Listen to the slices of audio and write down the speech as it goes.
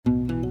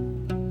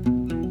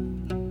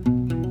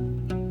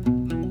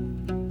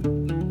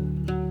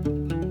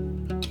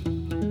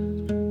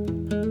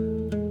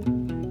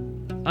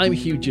I'm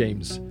Hugh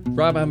James,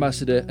 RAB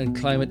Ambassador and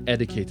Climate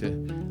Educator,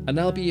 and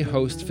I'll be your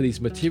host for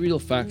these Material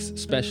Facts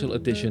Special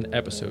Edition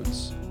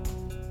episodes.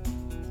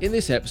 In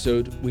this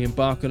episode, we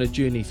embark on a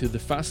journey through the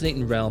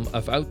fascinating realm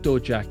of outdoor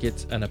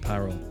jackets and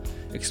apparel,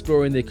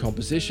 exploring their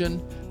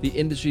composition, the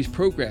industry's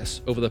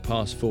progress over the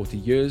past 40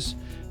 years,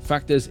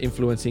 factors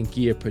influencing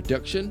gear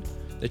production,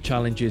 the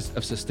challenges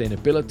of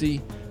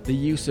sustainability, the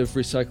use of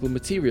recycled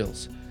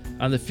materials,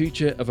 and the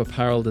future of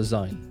apparel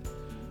design.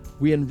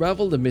 We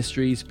unravel the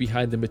mysteries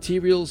behind the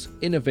materials,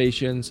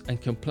 innovations,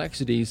 and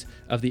complexities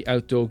of the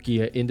outdoor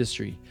gear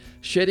industry,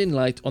 shedding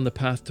light on the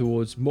path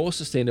towards more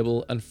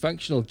sustainable and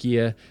functional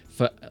gear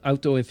for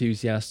outdoor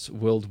enthusiasts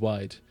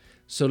worldwide.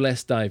 So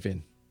let's dive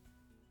in.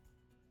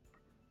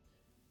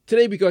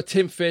 Today we got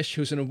Tim Fish,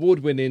 who's an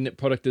award-winning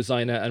product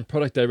designer and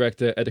product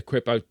director at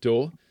Equip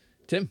Outdoor.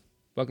 Tim,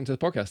 welcome to the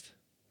podcast.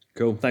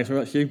 Cool. Thanks very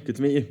much, Hugh. Good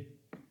to meet you.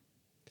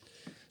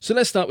 So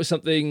let's start with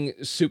something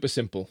super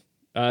simple.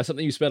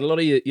 Something you spent a lot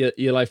of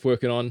your life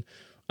working on.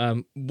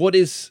 What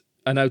is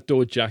an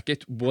outdoor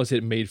jacket? What's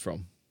it made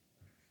from?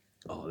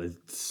 Oh, there's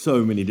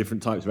so many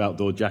different types of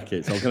outdoor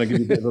jackets. I'm going to give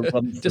you a bit of a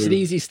run through. Just an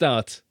easy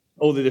start.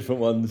 All the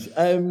different ones.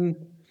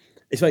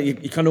 It's like you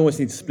kind of almost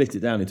need to split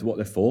it down into what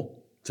they're for.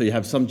 So you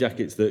have some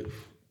jackets that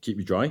keep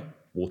you dry,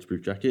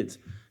 waterproof jackets.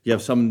 You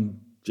have some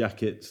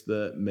jackets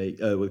that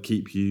will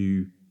keep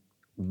you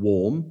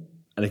warm,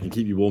 and they can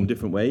keep you warm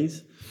different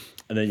ways.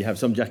 And then you have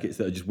some jackets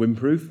that are just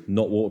windproof,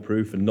 not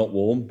waterproof and not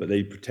warm, but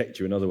they protect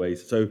you in other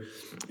ways. So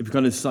if you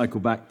kind of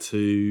cycle back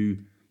to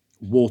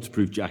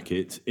waterproof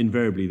jackets,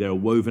 invariably they're a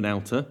woven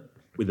outer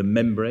with a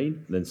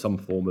membrane and then some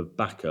form of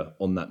backer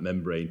on that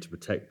membrane to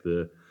protect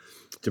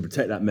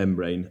that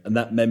membrane. And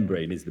that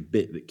membrane is the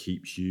bit that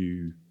keeps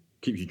you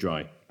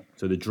dry.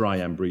 So they're dry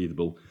and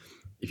breathable.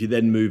 If you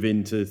then move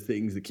into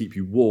things that keep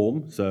you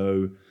warm,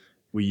 so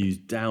we use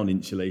down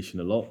insulation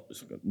a lot.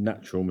 It's got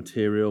natural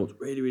material. It's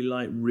really, really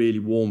light, really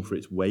warm for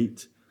its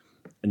weight.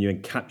 And you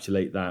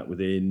encapsulate that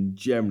within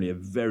generally a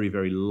very,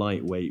 very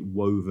lightweight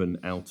woven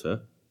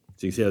outer.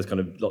 So you can see there's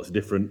kind of lots of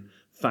different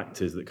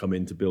factors that come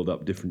in to build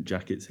up different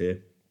jackets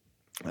here.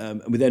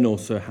 And we then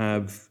also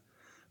have,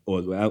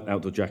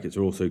 outdoor jackets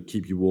are also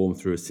keep you warm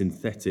through a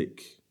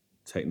synthetic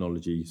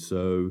technology.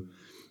 So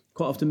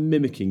quite often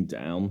mimicking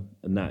down,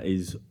 and that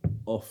is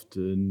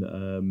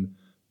often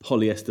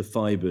polyester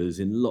fibers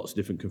in lots of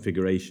different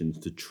configurations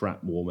to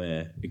trap warm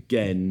air.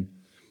 Again,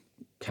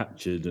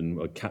 captured and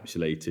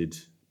encapsulated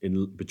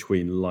in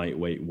between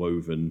lightweight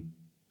woven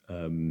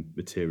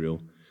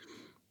material.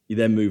 You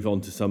then move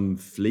on to some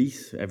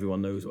fleece.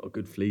 Everyone knows what a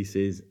good fleece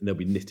is, and they'll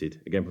be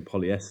knitted again from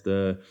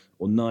polyester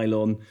or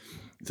nylon.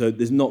 So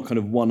there's not kind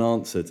of one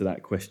answer to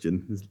that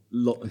question. There's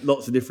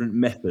lots of different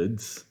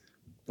methods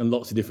and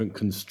lots of different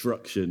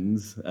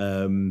constructions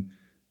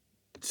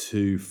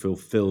to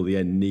fulfill the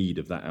end need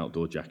of that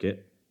outdoor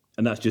jacket.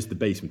 And that's just the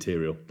base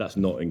material. That's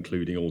not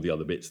including all the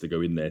other bits that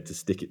go in there to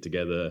stick it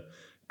together,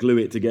 glue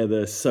it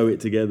together, sew it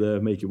together,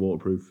 make it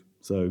waterproof.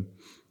 So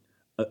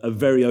a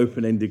very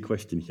open-ended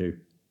question, Hugh.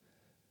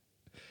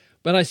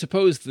 But I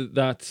suppose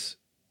that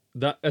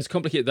as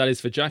complicated that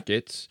is for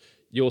jackets,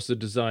 you also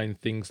design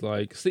things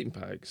like sleeping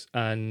bags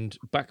and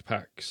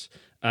backpacks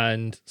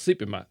and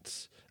sleeping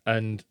mats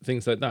and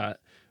things like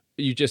that.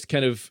 You just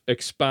kind of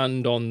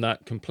expand on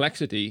that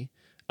complexity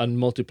and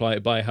multiply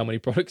it by how many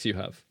products you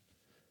have.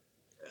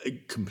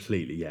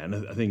 Completely, yeah.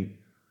 And I think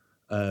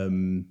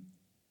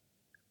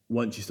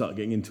once you start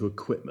getting into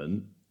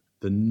equipment,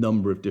 the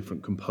number of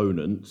different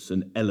components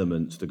and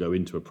elements to go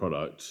into a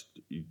product,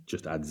 you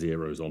just add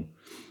zeros on.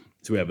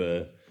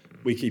 So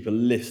we keep a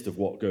list of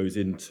what goes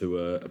into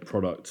a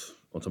product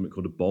on something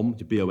called a BOM,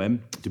 to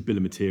BOM, to bill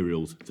of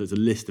materials. So it's a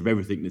list of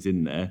everything that's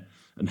in there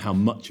and how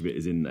much of it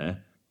is in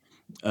there.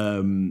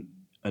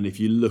 And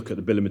if you look at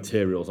the bill of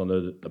materials on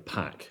a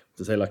pack,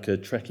 to say like a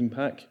trekking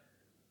pack,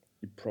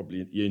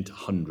 you're into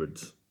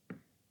hundreds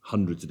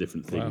of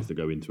different things that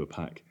go into a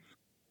pack.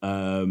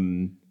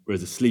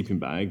 Whereas a sleeping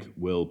bag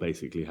will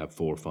basically have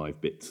 4 or 5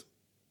 bits.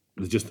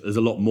 There's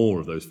a lot more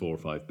of those 4 or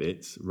 5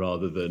 bits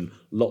rather than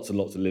lots and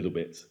lots of little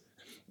bits.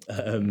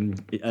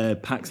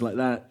 Packs like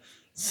that.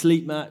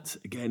 Sleep mat,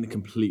 again,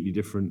 completely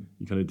different.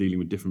 You're kind of dealing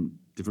with different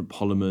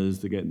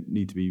polymers that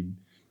need to be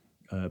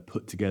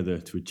put together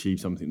to achieve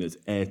something that's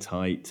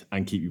airtight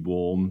and keep you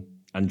warm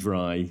and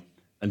dry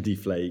and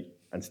deflate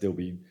and still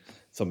be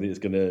something that's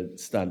going to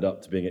stand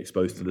up to being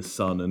exposed to the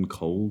sun and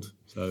cold.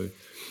 So,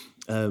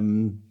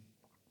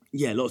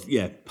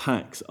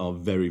 packs are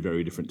very,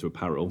 very different to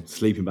apparel.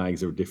 Sleeping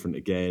bags are different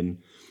again.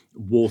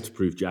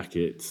 Waterproof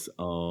jackets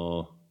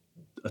are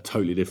a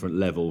totally different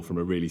level from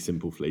a really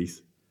simple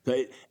fleece.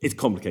 So it's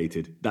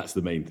complicated. That's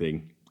the main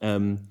thing.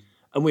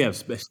 And we have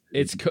special.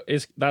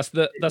 That's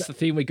the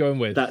theme we're going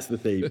with. That's the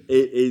theme.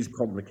 It is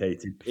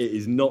complicated. It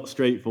is not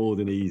straightforward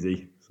and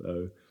easy.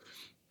 So,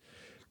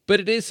 but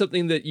it is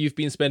something that you've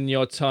been spending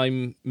your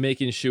time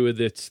making sure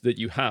that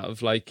you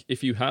have. Like,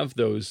 if you have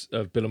those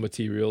bill of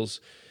materials,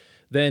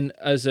 then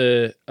as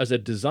a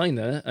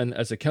designer and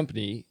as a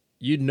company,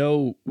 you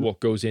know what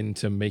goes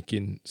into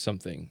making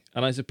something.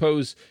 And I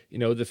suppose,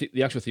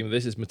 the actual theme of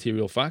this is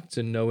material facts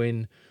and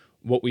knowing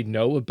what we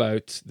know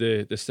about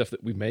the stuff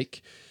that we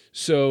make.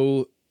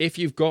 So if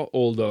you've got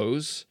all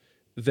those,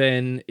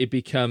 then it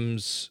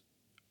becomes,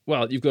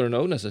 well, you've got an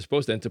onus, I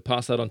suppose, then to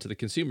pass that on to the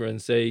consumer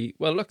and say,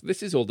 well, look,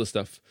 this is all the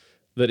stuff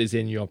that is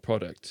in your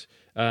product.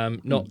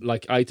 Not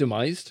like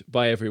itemized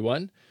by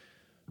everyone.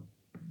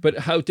 But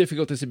how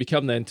difficult does it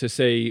become then to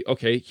say,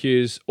 okay,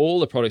 here's all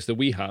the products that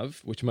we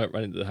have, which might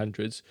run into the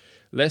hundreds.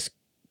 Let's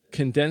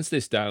condense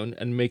this down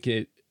and make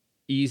it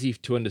easy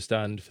to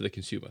understand for the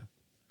consumer.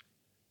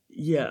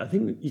 Yeah, I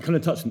think you kind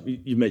of touched on,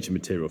 you mentioned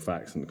material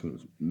facts, and the kind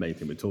of main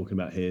thing we're talking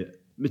about here.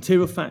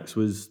 Material facts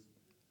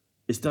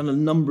it's done a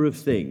number of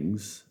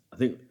things. I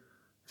think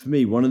for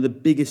me, one of the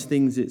biggest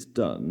things it's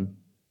done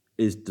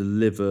is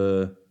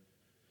deliver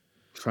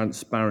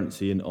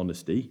transparency and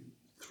honesty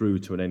through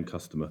to an end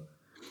customer.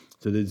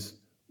 So there's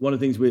one of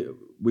the things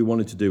we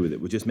wanted to do with it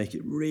was just make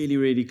it really,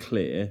 really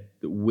clear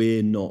that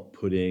we're not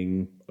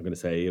putting, I'm going to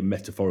say, a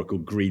metaphorical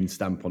green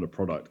stamp on a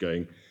product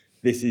going,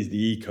 this is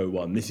the eco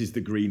one, this is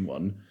the green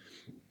one,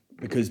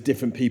 because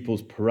different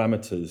people's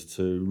parameters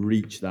to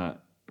reach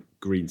that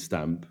green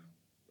stamp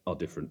are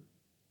different.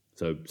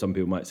 So some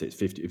people might say it's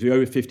 50. If you're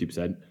over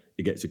 50%,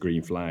 it gets a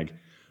green flag.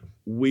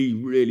 We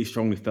really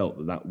strongly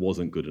felt that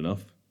wasn't good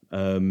enough.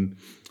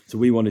 So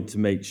we wanted to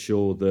make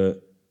sure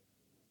that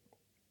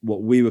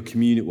what we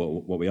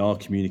are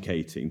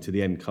communicating to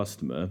the end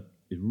customer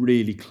is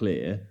really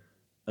clear,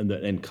 and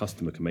that end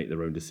customer can make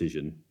their own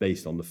decision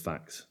based on the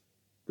facts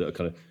that are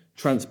kind of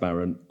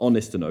transparent,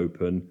 honest and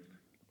open,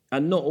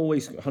 and not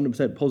always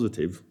 100%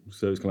 positive.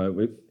 So it's kind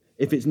of,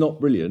 if it's not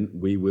brilliant,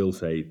 we will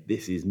say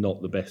this is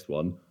not the best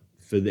one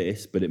for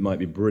this, but it might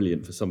be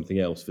brilliant for something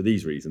else for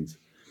these reasons.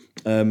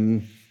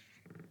 So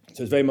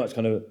it's very much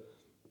kind of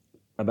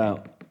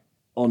about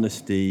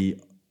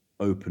honesty,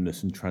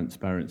 openness and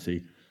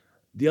transparency.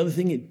 The other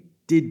thing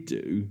it did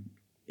do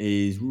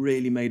is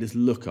really made us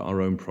look at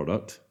our own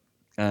product.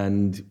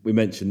 And we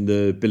mentioned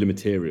the bill of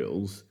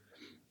materials,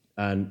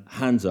 and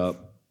hands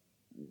up,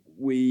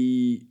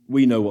 we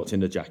know what's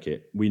in the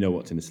jacket, we know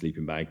what's in the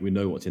sleeping bag, we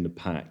know what's in the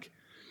pack.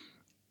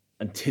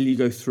 Until you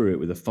go through it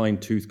with a fine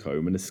tooth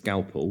comb and a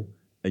scalpel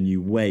and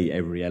you weigh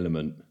every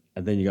element,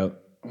 and then you go,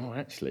 oh,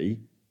 actually,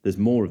 there's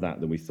more of that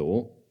than we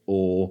thought,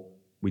 or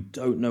we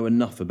don't know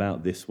enough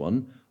about this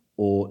one,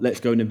 or let's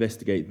go and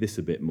investigate this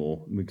a bit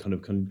more. And we kind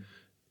of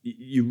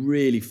you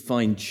really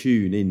fine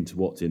tune into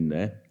what's in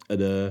there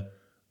at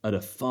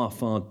a far,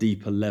 far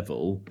deeper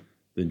level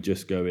than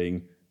just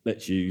going,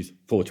 let's use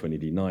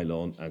 420D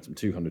nylon and some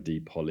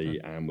 200D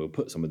poly, and we'll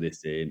put some of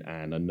this in,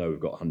 and I know we've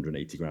got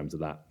 180 grams of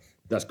that.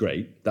 That's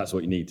great. That's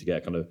what you need to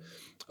get kind of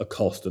a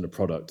cost and a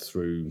product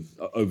through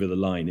over the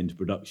line into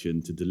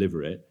production to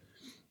deliver it.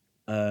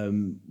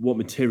 What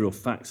Material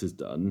Facts has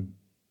done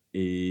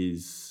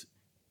is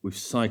we've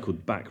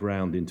cycled back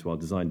round into our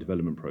design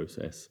development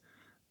process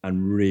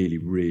and really,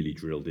 really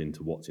drilled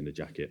into what's in the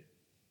jacket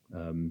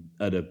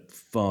at a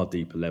far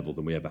deeper level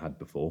than we ever had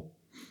before,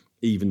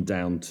 even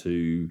down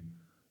to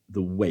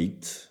the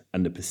weight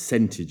and the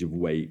percentage of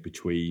weight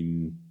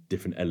between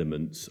different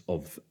elements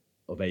of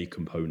a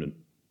component.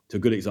 So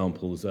good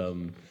examples,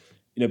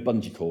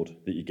 bungee cord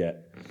that you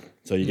get.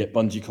 So you get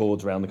bungee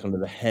cords around the kind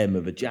of the hem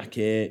of a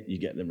jacket. You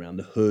get them around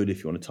the hood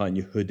if you want to tighten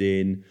your hood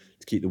in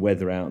to keep the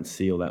weather out and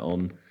seal that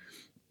on.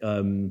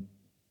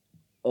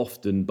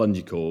 Often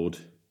bungee cord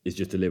is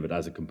just delivered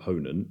as a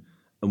component,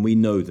 and we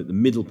know that the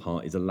middle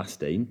part is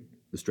elastane,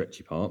 the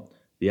stretchy part.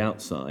 The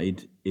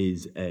outside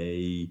is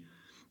a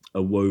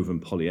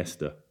woven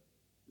polyester.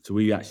 So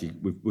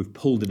we've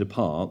pulled it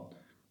apart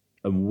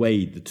and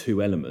weighed the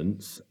two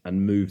elements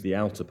and moved the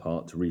outer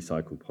part to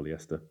recycled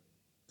polyester.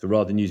 So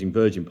rather than using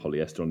virgin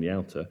polyester on the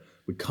outer,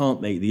 we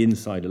can't make the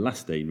inside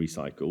elastane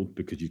recycled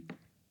because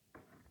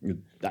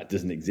that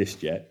doesn't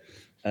exist yet.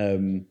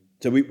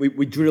 So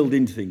we drilled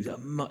into things at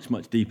a much,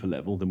 much deeper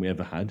level than we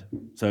ever had.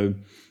 So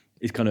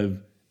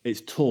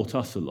it's taught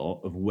us a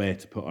lot of where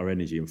to put our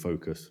energy and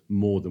focus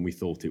more than we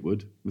thought it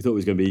would. We thought it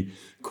was going to be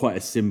quite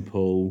a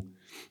simple,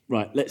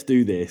 right, let's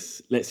do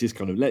this. Let's just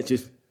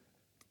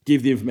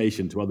give the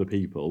information to other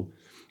people.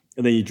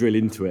 And then you drill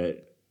into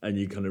it and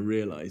you kind of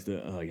realize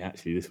that,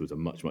 actually, this was a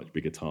much, much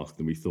bigger task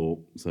than we thought.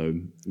 So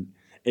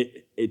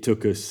it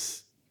took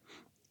us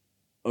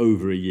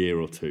over a year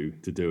or two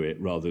to do it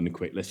rather than a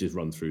quick, let's just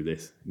run through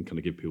this and kind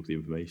of give people the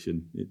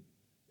information. It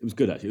was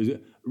good, actually. It was a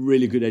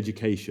really good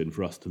education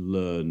for us to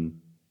learn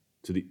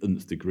to the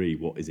nth degree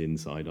what is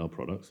inside our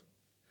products.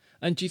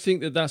 And do you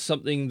think that that's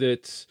something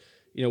that,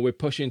 we're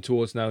pushing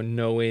towards now,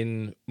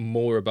 knowing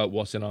more about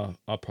what's in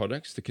our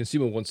products? The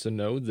consumer wants to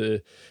know.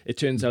 It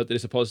turns out that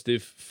it's a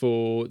positive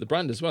for the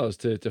brand as well, as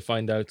to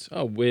find out,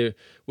 where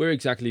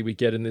exactly are we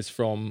getting this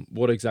from?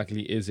 What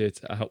exactly is it?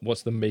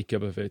 What's the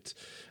makeup of it?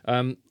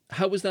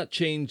 How has that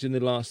changed in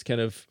the last kind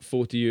of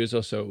 40 years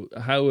or so?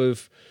 How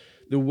have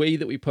the way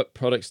that we put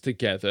products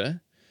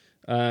together,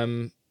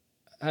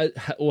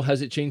 or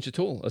has it changed at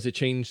all? Has it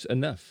changed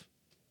enough?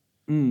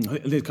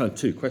 There's kind of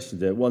two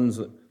questions there. One's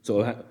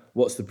sort of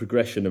what's the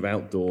progression of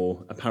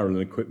outdoor apparel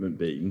and equipment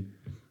been?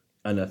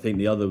 And I think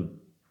the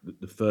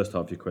first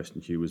half of your question,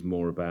 Hugh, was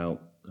more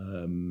about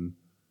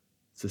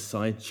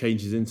society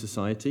changes in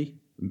society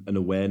and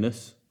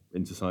awareness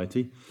in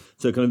society.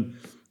 So kind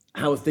of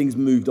how have things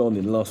moved on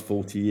in the last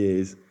 40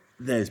 years?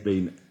 There's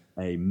been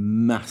a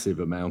massive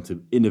amount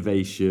of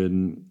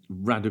innovation,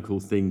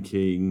 radical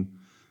thinking,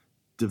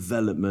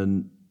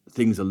 development.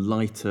 Things are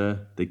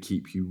lighter, they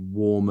keep you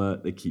warmer,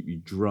 they keep you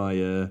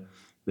drier,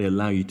 they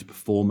allow you to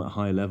perform at a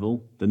high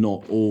level. They're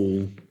not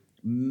all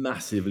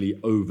massively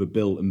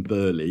overbuilt and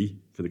burly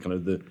for the kind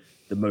of the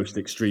most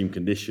extreme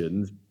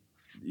conditions.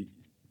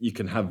 You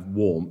can have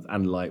warmth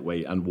and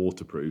lightweight and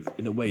waterproof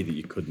in a way that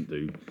you couldn't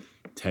do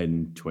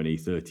 10, 20,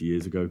 30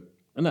 years ago.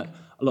 And that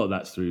a lot of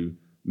that's through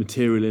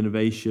material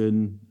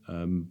innovation,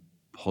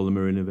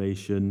 polymer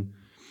innovation.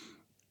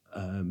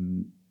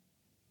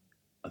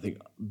 I think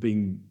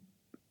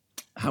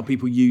how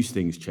people use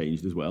things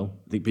changed as well.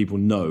 I think people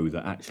know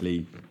that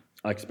actually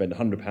I can spend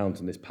 £100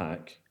 on this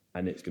pack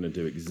and it's going to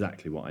do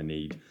exactly what I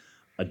need.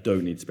 I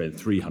don't need to spend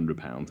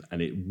 £300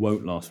 and it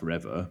won't last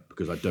forever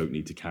because I don't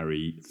need to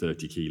carry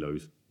 30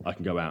 kilos. I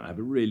can go out and have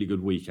a really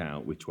good week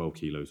out with 12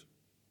 kilos.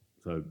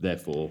 So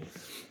therefore,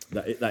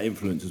 that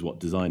influences what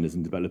designers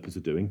and developers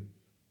are doing.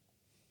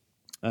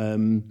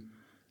 The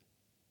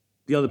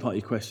other part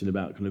of your question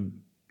about kind of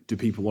do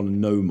people want to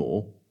know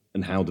more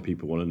and how do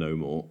people want to know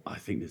more? I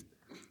think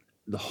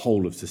the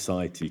whole of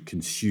society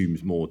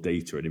consumes more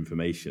data and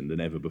information than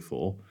ever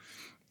before.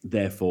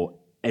 Therefore,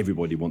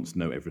 everybody wants to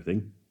know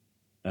everything.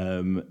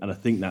 And I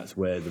think that's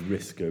where the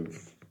risk of,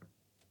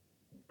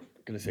 I'm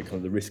going to say kind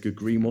of the risk of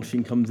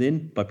greenwashing comes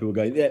in, by people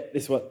going, yeah,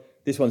 this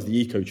one's the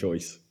eco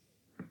choice.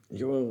 You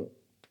go, well,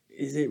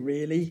 is it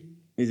really?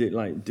 Is it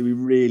like, do we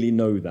really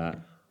know that?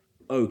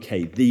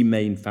 Okay, the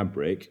main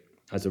fabric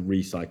has a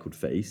recycled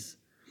face,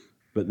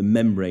 but the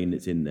membrane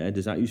that's in there,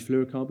 does that use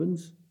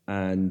fluorocarbons?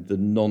 And the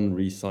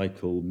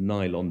non-recycled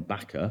nylon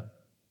backer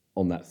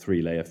on that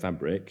 3-layer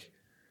fabric,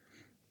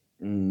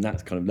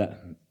 that's kind of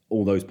that.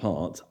 All those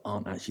parts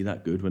aren't actually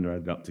that good when they're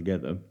added up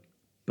together.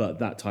 But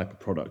that type of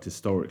product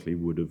historically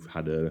would have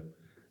had an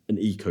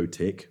eco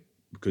tick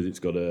because it's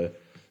got a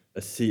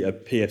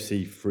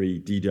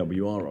PFC-free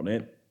DWR on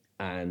it,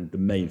 and the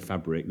main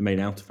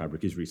outer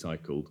fabric is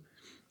recycled.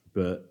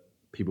 But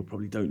people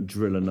probably don't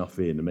drill enough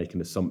in and make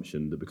an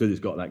assumption that because it's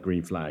got that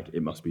green flag,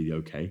 it must be the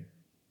okay.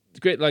 It's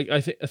great. Like I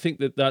think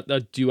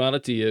that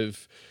duality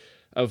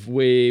of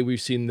where we've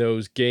seen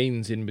those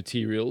gains in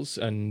materials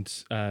and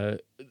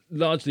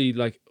largely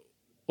like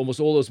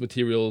almost all those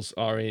materials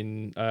are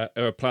in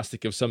are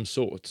plastic of some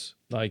sort.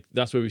 Like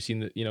that's where we've seen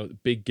the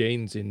big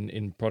gains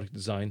in product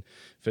design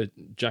for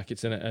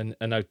jackets and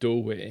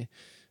outdoor wear.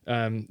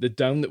 The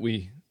down that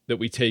we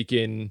take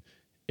in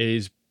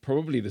is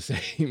probably the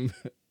same.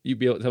 You'd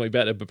be able to tell me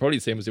better, but probably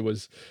the same as it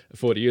was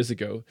 40 years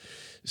ago.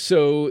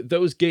 So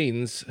those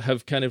gains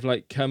have kind of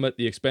like come at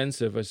the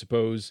expense of, I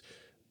suppose,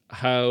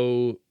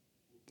 how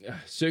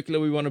circular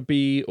we want to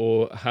be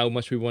or how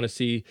much we want to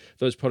see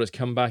those products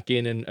come back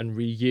in and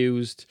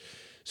reused.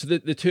 So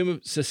the term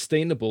of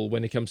sustainable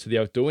when it comes to the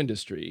outdoor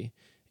industry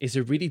is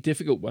a really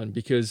difficult one,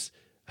 because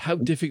how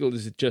difficult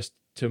is it just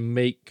to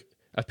make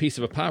a piece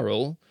of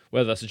apparel,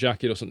 whether that's a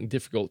jacket or something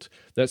difficult,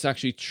 that's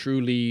actually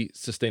truly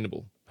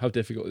sustainable? How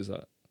difficult is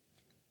that?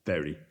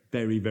 Very,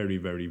 very, very,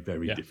 very,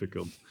 very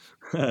difficult.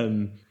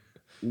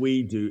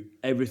 We do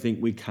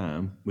everything we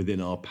can within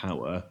our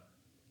power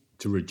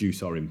to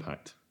reduce our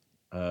impact.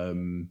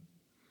 You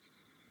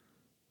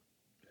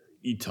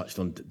touched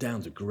on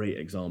Down's a great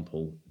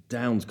example.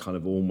 Down's kind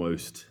of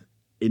almost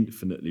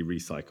infinitely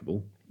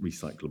recyclable.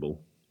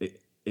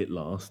 It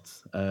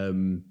lasts.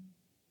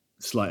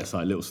 Slight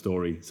aside, little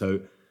story.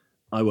 So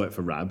I work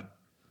for RAB.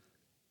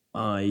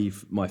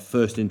 My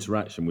first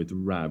interaction with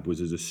RAB was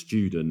as a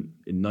student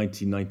in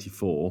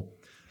 1994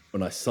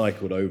 when I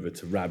cycled over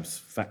to RAB's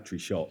factory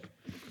shop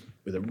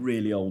with a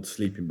really old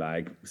sleeping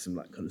bag with some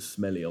like kind of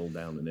smelly old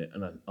down in it,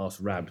 and I asked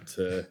RAB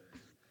to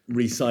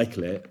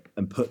recycle it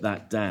and put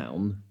that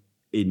down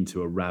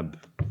into a RAB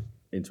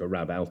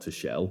outer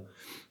shell,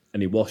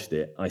 and he washed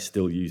it. I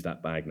still use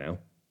that bag now,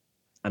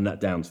 and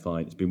that down's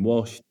fine. It's been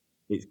washed.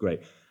 It's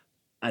great.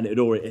 And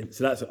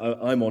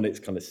I'm on its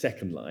kind of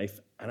second life.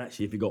 And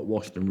actually, if it got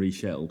washed and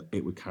reshelled,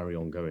 it would carry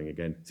on going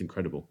again. It's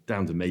incredible.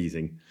 Down's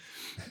amazing.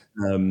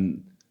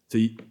 So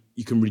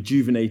you can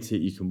rejuvenate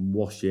it, you can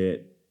wash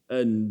it.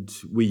 And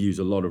we use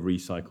a lot of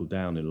recycled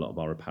down in a lot of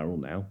our apparel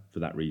now for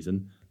that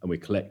reason. And we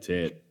collect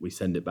it, we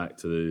send it back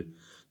to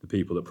the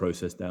people that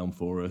process down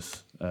for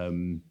us.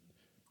 And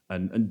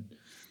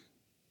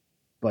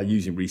by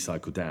using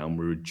recycled down,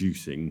 we're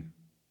reducing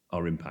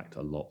our impact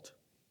a lot.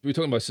 We're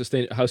talking about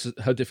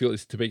how difficult it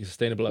is to make a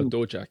sustainable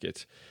outdoor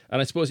jacket. And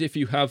I suppose if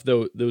you have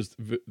those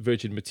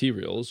virgin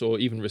materials or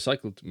even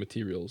recycled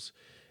materials,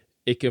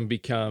 it can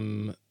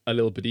become a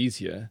little bit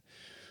easier.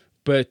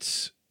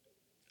 But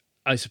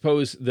I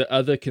suppose the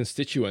other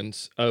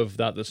constituents of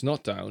that's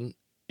not down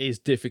is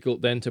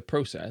difficult then to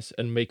process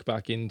and make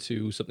back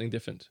into something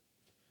different.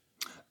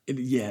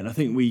 Yeah, and I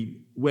think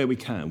where we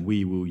can,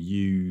 we will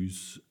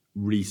use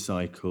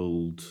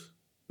recycled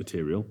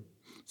material.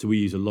 So we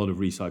use a lot of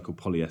recycled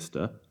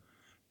polyester.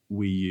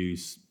 We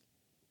use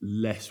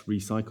less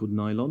recycled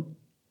nylon.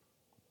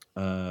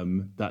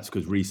 That's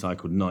because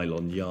recycled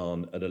nylon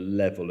yarn at a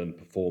level and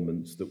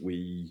performance that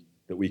we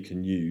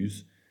can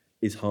use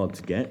is hard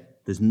to get.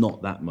 There's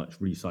not that much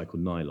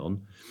recycled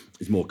nylon.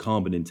 It's more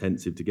carbon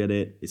intensive to get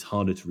it. It's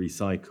harder to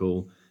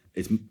recycle.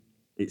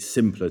 It's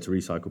simpler to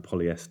recycle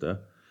polyester.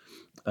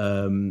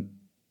 And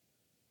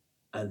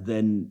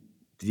then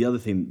the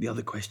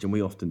other question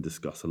we often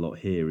discuss a lot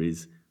here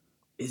is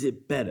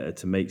it better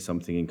to make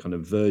something in kind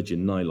of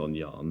virgin nylon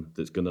yarn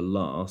that's going to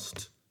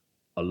last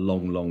a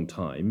long, long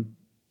time,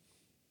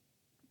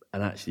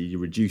 and actually you're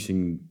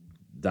reducing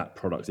that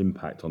product's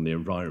impact on the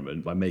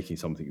environment by making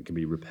something that can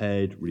be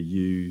repaired,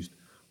 reused,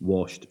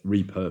 washed,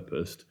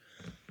 repurposed?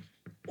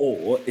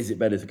 Or is it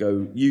better to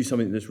go use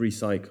something that's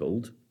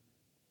recycled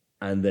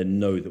and then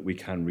know that we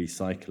can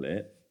recycle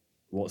it?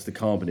 What's the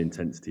carbon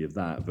intensity of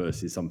that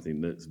versus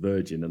something that's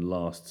virgin and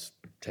lasts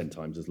 10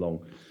 times as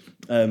long?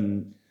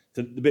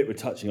 So the bit we're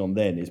touching on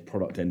then is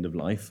product end of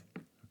life.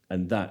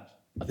 And that,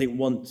 I think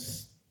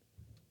once,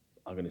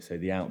 I'm going to say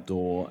the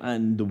outdoor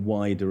and the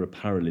wider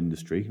apparel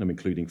industry, and I'm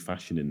including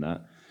fashion in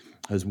that,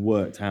 has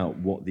worked out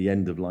what the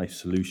end of life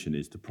solution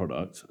is to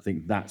products, I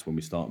think that's when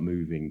we start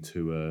moving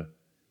to a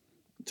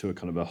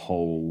kind of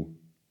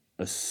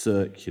a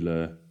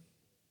circular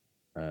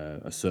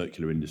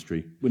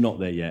industry. We're not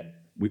there yet.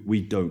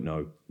 We don't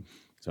know.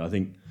 So I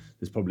think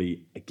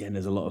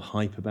there's a lot of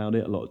hype about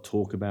it, a lot of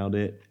talk about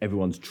it.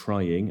 Everyone's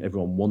trying,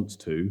 everyone wants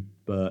to,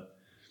 but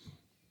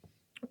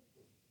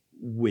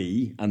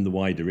we and the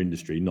wider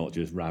industry, not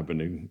just Rab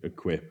and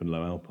Equip and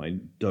Low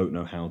Alpine, don't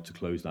know how to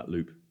close that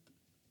loop.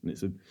 And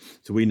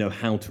so we know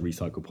how to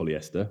recycle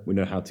polyester. We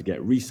know how to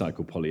get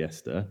recycled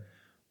polyester.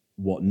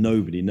 What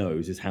nobody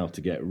knows is how to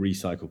get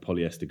recycled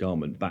polyester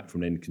garment back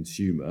from an end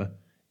consumer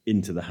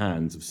into the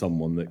hands of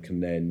someone that can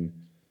then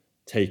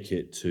take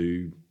it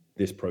to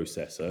this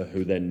processor,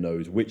 who then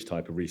knows which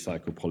type of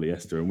recycled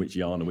polyester and which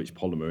yarn and which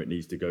polymer it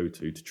needs to go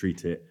to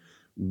treat it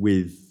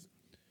with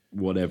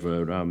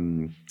whatever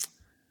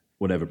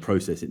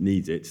process it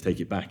needs it to take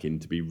it back in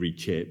to be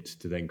re-chipped,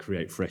 to then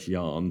create fresh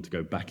yarn to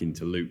go back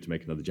into loop to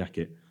make another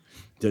jacket.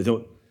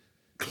 So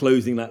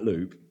closing that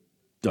loop,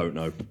 don't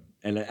know.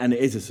 And it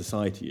is a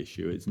society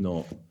issue.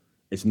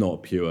 It's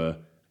not pure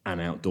an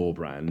outdoor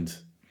brand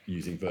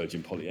using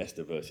virgin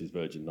polyester versus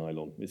virgin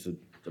nylon. It's a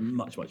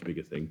much, much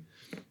bigger thing.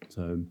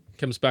 So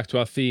comes back to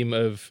our theme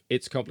of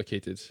it's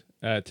complicated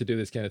to do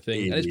this kind of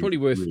thing. And it's probably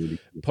worth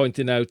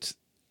pointing out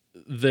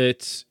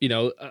that,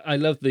 I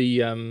love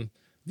the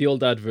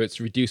old adverts,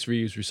 reduce,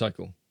 reuse,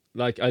 recycle.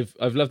 Like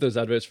I've loved those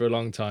adverts for a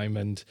long time,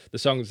 and the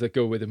songs that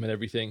go with them and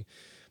everything.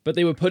 But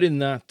they were put in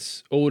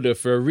that order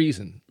for a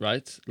reason,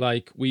 right?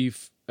 Like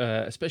we've,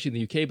 especially in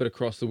the UK, but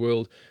across the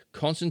world,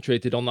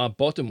 concentrated on that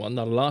bottom one,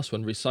 that last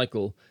one,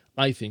 recycle,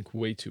 I think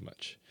way too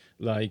much.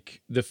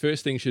 Like the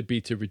first thing should be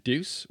to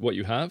reduce what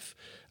you have,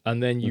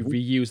 and then you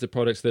reuse the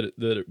products that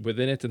are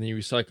within it, and then you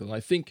recycle. And I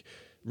think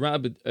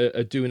Rab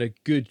are doing a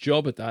good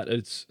job at that.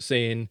 It's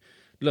saying,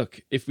 look,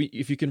 if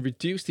you can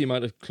reduce the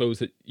amount of clothes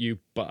that you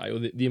buy, or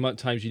the amount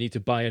of times you need to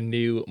buy a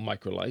new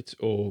Microlite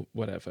or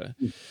whatever,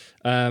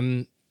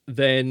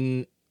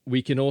 then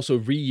we can also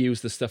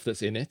reuse the stuff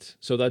that's in it.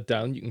 So that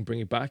down, you can bring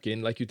it back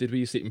in, like you did with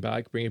your sleeping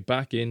bag, bring it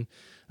back in,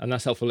 and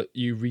that's helpful.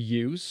 You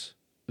reuse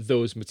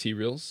those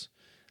materials.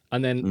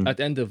 And then at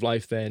end of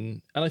life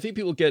then, and I think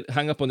people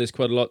hang up on this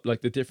quite a lot,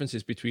 like the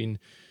differences between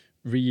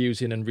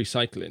reusing and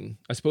recycling.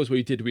 I suppose what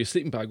you did with your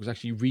sleeping bag was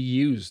actually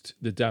reused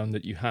the down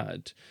that you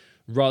had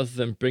rather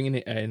than bringing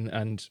it in.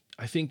 And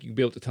I think you'll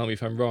be able to tell me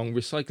if I'm wrong.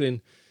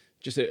 Recycling,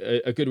 just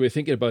a good way of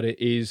thinking about it,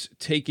 is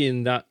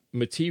taking that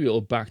material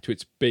back to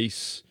its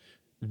base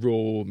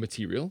raw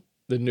material.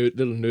 The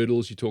little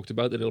noodles you talked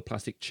about, the little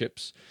plastic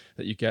chips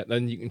that you get,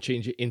 then you can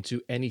change it into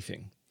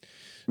anything.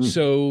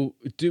 So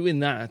doing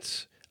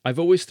that, I've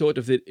always thought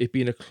of it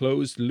being a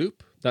closed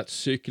loop, that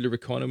circular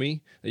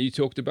economy that you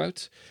talked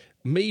about.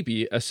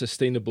 Maybe a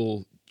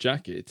sustainable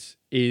jacket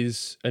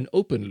is an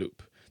open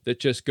loop that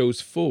just goes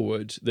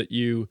forward, that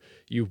you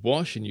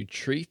wash and you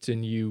treat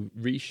and you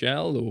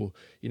reshell, or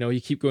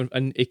you keep going,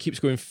 and it keeps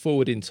going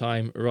forward in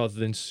time rather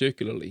than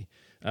circularly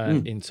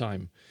in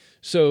time.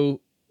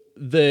 So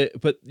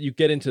but you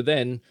get into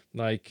then,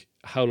 like,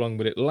 how long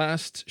would it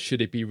last?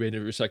 Should it be made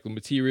of recycled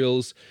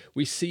materials?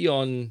 I see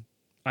on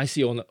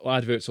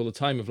adverts all the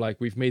time of like,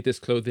 we've made this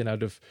clothing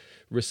out of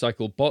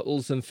recycled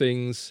bottles and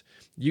things.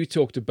 You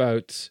talked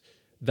about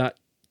that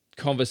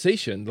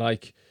conversation,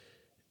 like,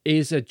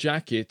 is a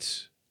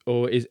jacket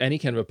or is any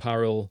kind of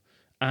apparel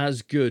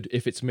as good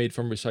if it's made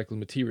from recycled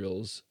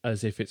materials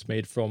as if it's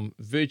made from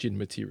virgin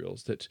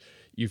materials that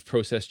you've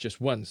processed just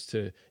once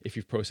to if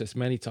you've processed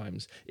many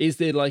times? Is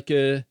there like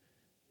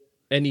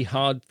any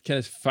hard kind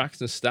of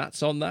facts and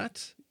stats on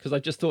that? Because I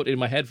just thought in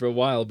my head for a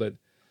while, but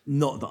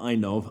not that I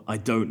know of. I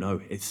don't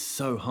know. It's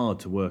so hard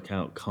to work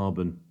out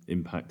carbon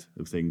impact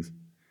of things.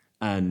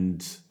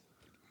 And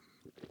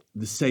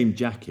the same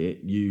jacket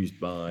used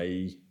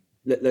by,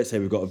 let's say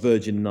we've got a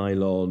virgin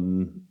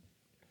nylon,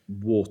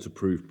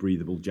 waterproof,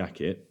 breathable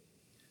jacket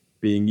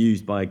being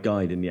used by a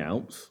guide in the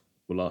Alps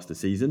will last a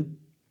season.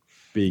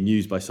 Being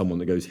used by someone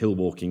that goes hill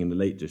walking in the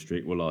Lake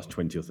District will last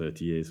 20 or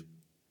 30 years.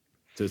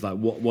 So it's like,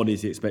 what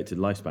is the expected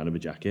lifespan of a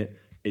jacket?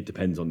 It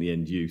depends on the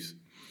end use.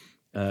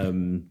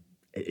 We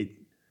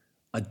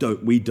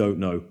don't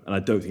know, and I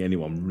don't think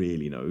anyone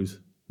really knows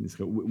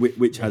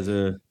which has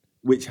a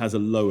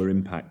lower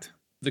impact.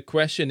 The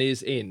question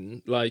is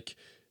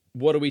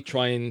what are we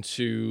trying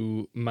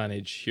to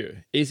manage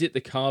here? Is it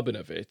the carbon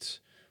of it,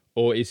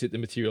 or is it the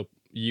material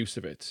use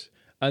of it?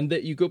 And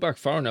that you go back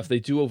far enough, they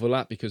do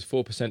overlap, because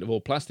 4% of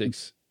all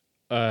plastics,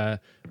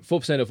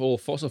 4% of all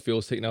fossil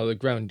fuels taken out of the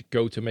ground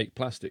go to make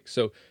plastic.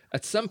 So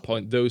at some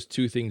point, those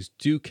two things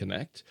do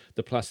connect,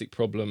 the plastic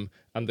problem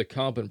and the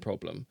carbon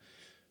problem.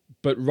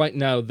 But right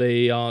now,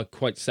 they are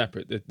quite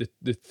separate.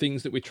 The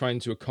things that we're trying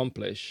to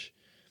accomplish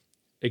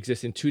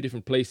exist in two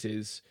different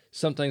places.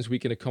 Sometimes we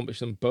can accomplish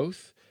them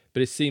both,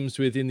 but it seems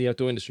within the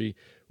outdoor industry,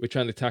 we're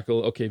trying to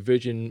tackle,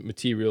 virgin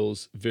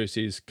materials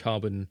versus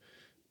carbon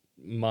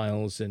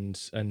miles and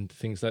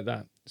things like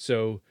that.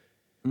 So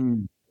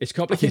it's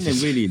complicated.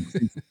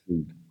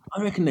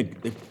 I reckon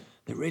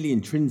they're really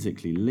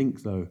intrinsically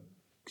linked, though.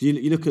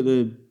 Because you look at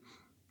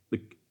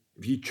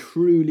if you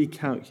truly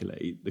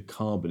calculate the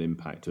carbon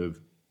impact of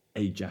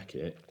a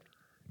jacket,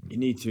 you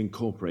need to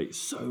incorporate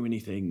so many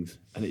things,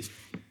 and it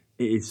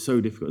is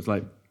so difficult. It's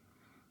like,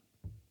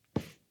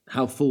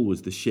 how full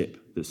was the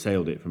ship that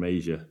sailed it from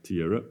Asia to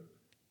Europe?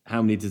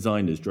 How many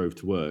designers drove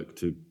to work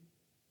to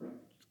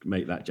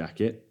make that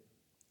jacket?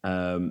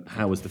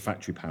 How was the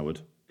factory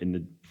powered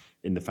in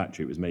the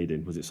factory it was made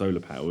in? Was it solar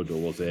powered,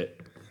 or was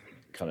it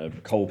kind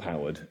of coal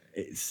powered?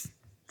 It's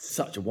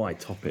such a wide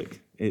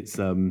topic. It's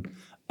and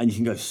you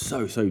can go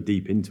so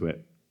deep into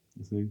it.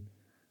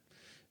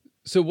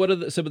 So what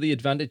are some of the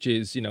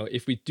advantages,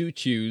 if we do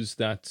choose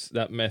that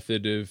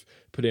method of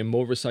putting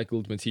more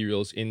recycled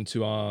materials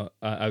into our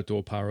outdoor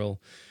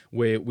apparel,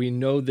 where we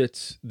know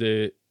that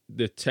the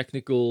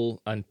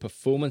technical and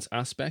performance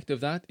aspect of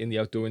that in the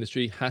outdoor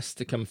industry has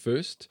to come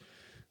first?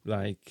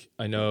 Like,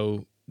 I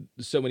know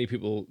so many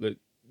people that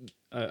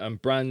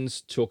and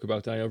brands talk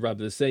about, I know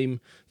rather the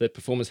same, that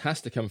performance has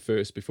to come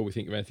first before we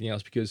think of anything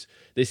else, because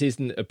this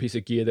isn't a piece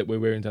of gear that we're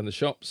wearing down the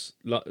shops.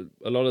 A lot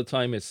of the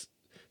time it's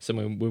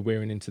something we're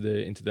wearing into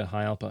the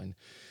high alpine.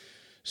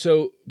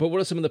 So, but what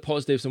are some of the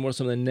positives and what are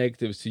some of the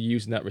negatives to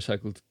using that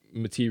recycled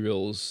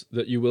materials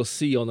that you will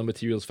see on the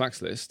materials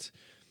facts list?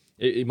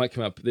 It might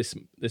come up, this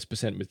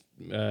percent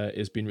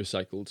is being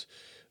recycled.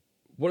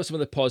 What are some of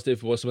the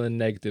positives? What are some of the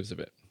negatives of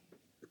it?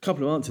 A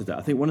couple of answers to that.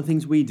 I think one of the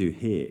things we do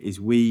here is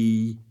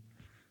we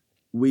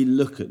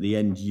look at the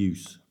end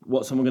use.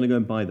 What's someone going to go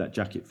and buy that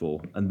jacket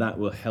for? And that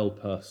will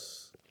help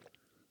us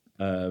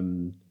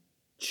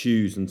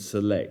choose and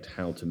select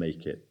how to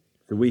make it.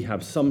 So we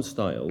have some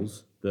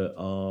styles that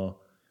are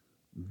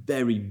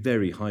very,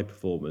 very high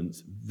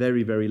performance,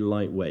 very, very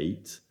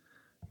lightweight.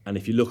 And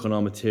if you look on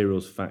our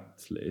materials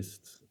facts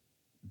list,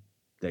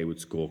 they would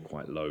score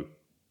quite low.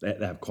 They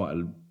have quite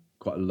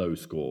a low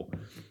score.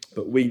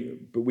 But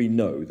we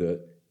know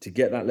that to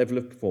get that level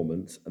of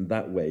performance and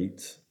that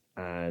weight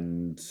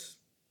and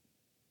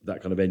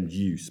that kind of end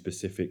use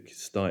specific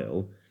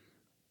style,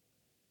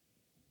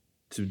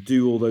 to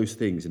do all those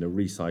things in a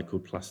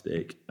recycled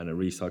plastic and a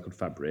recycled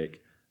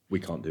fabric, we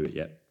can't do it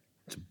yet.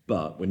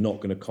 But we're not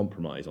going to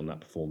compromise on that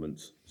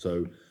performance.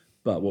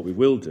 But what we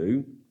will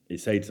do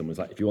is say to someone,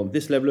 if you want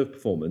this level of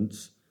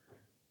performance,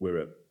 we're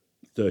at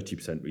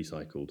 30%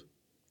 recycled.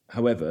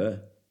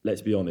 However,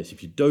 let's be honest,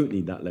 if you don't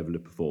need that level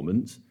of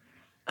performance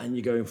and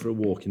you're going for a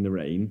walk in the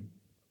rain,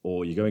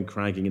 or you're going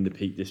cragging in the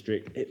Peak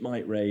District, it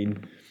might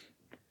rain,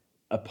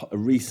 a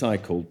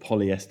recycled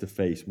polyester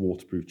face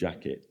waterproof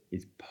jacket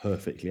is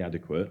perfectly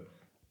adequate,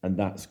 and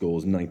that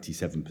scores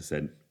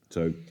 97%.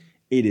 So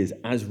it is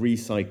as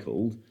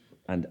recycled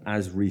and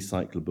as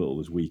recyclable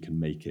as we can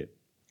make it,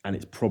 and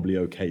it's probably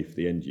okay for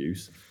the end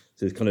use.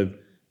 So it's kind of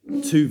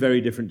two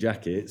very different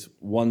jackets.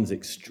 One's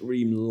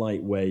extreme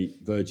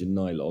lightweight virgin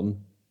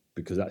nylon,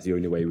 because that's the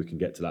only way we can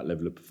get to that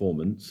level of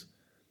performance,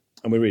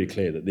 and we're really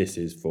clear that this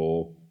is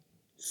for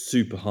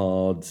super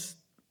hard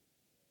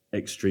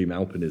extreme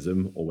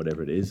alpinism or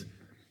whatever it is.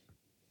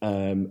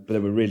 But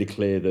then we're really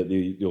clear that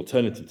the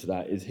alternative to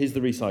that is, here's the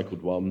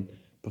recycled one.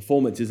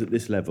 Performance is at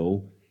this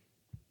level.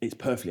 It's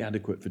perfectly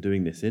adequate for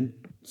doing this in.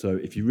 So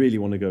if you really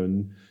want to go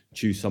and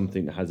choose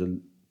something that has a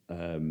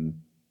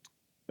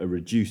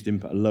reduced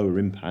impact, a lower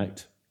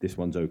impact, this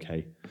one's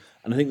okay.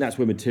 And I think that's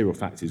where Material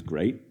Facts is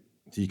great.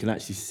 So you can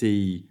actually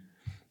see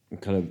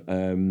kind of,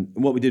 and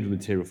what we did with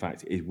Material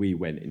Facts is we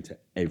went into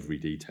every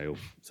detail.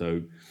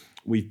 So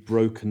we've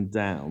broken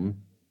down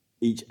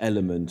each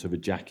element of a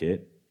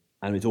jacket,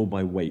 and it's all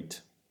by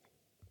weight.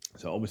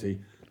 So obviously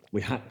we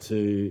had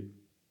to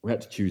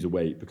choose a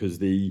weight, because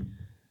the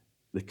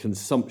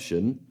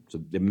consumption, so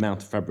the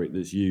amount of fabric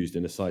that's used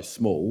in a size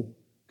small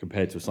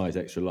compared to a size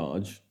extra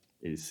large,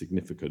 is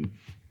significant.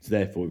 So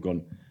therefore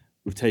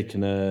we've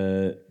taken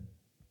a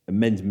a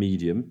men's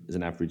medium as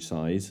an average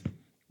size,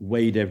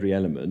 weighed every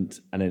element,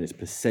 and then it's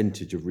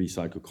percentage of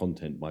recycled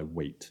content by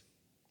weight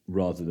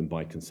rather than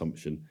by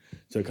consumption.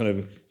 So kind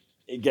of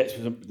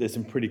there's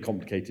some pretty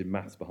complicated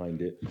maths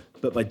behind it.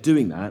 But by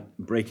doing that,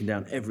 breaking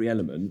down every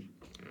element,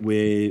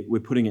 we're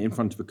putting it in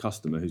front of a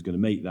customer who's going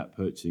to make that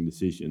purchasing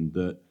decision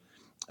that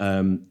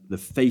the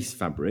face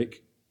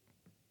fabric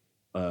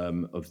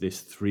of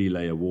this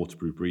 3-layer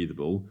waterproof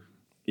breathable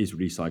is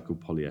recycled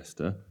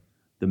polyester.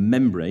 The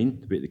membrane,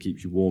 the bit that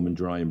keeps you warm and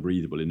dry and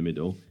breathable in the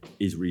middle,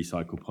 is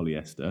recycled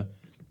polyester.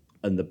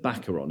 And the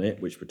backer on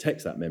it, which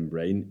protects that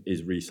membrane,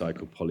 is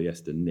recycled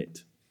polyester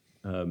knit.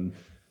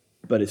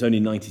 But it's only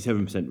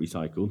 97%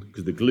 recycled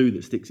because the glue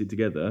that sticks it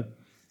together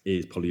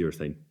is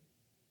polyurethane.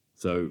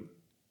 So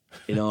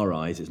in our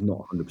eyes, it's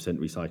not 100%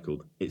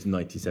 recycled. It's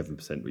 97%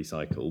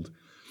 recycled.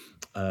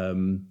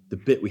 The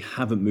bit we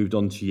haven't moved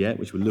on to yet,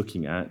 which we're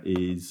looking at,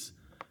 is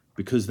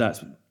because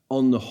that's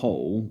on the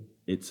whole,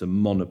 it's a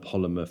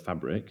monopolymer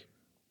fabric,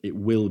 it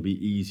will be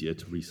easier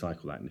to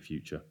recycle that in the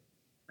future.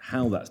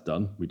 How that's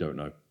done, we don't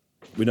know.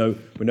 We know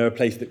a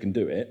place that can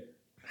do it.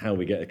 How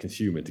we get a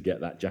consumer to get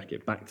that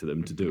jacket back to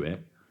them to do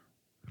it.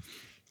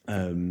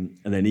 And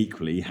then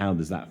equally, how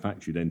does that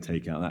factory then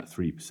take out that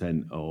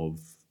 3% of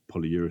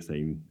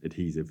polyurethane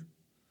adhesive?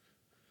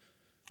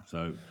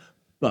 So,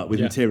 but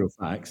with Material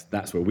Facts,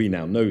 that's where we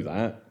now know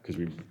that because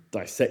we've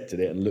dissected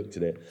it and looked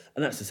at it.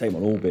 And that's the same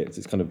on all bits.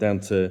 It's kind of down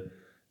to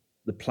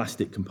the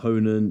plastic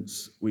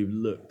components. We've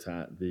looked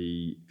at if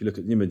you look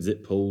at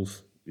zip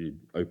pulls, you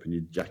open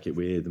your jacket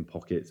with and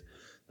pockets,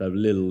 they have a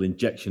little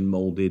injection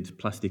molded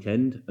plastic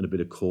end and a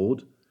bit of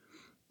cord.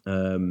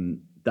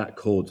 That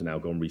cord's now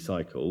gone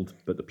recycled,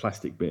 but the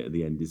plastic bit at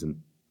the end isn't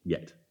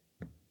yet.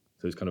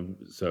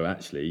 So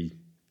actually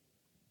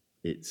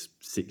it's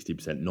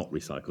 60% not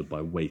recycled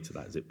by weight of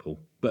that zip pull.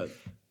 But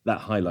that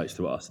highlights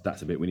to us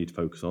that's a bit we need to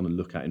focus on and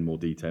look at in more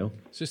detail.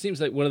 So it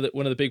seems like one of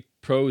the big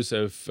pros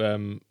of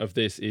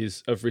this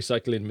is of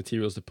recycling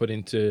materials to put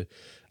into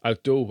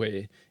outdoor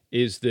wear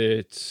is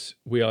that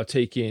we are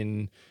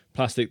taking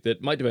plastic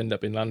that might have ended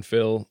up in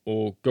landfill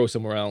or go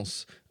somewhere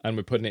else, and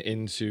we're putting it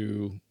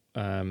into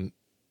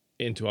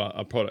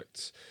our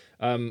products.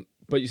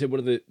 But you said one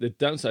of the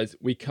downsides,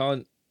 we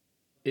can't.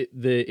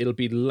 It'll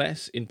be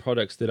less in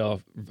products that are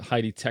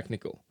highly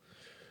technical.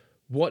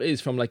 What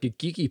is, from like a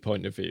geeky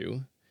point of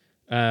view,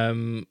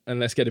 and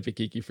let's get a bit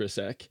geeky for a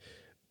sec.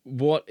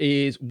 Why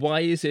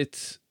is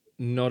it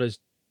not as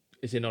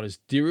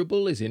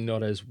durable? Is it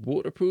not as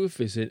waterproof?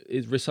 Is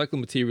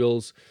recycled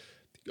materials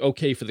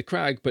okay for the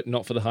crag but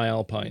not for the high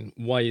alpine?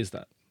 Why is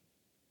that?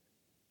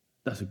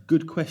 That's a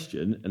good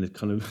question, and it's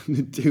kind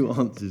of two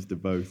answers to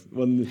both.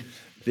 One,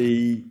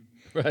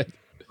 right.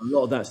 A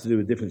lot of that's to do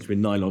with the difference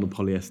between nylon and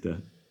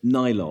polyester.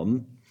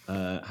 Nylon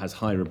has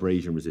higher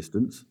abrasion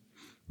resistance.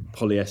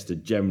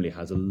 Polyester generally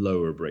has a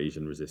lower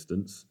abrasion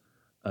resistance.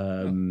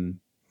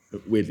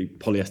 Weirdly,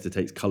 polyester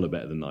takes colour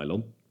better than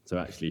nylon. So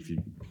actually,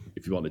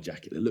 if you want a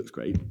jacket that looks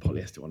great, the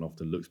polyester one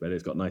often looks better.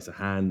 It's got nicer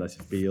hand,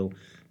 nicer feel,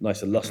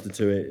 nicer luster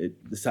to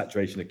it. The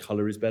saturation of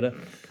colour is better.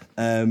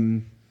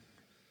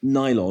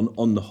 Nylon,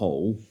 on the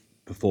whole,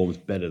 performs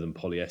better than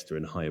polyester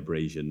in high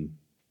abrasion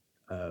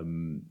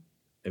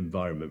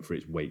environment for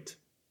its weight.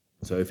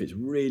 So if it's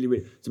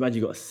really, so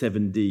imagine you've got a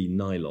 7D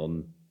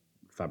nylon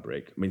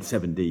fabric. I mean,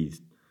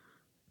 7D's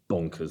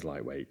bonkers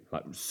lightweight,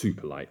 like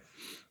super light.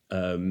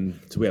 So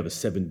we have a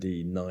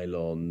 7D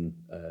nylon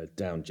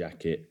down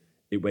jacket.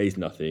 It weighs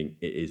nothing.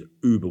 It is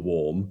uber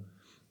warm.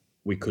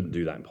 We couldn't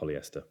do that in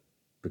polyester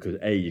because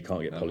you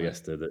can't get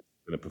polyester that's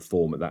going to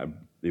perform at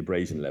the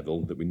abrasion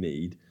level that we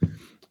need.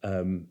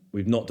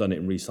 We've not done it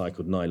in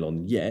recycled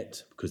nylon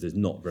yet because there's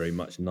not very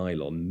much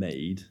nylon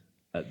made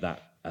at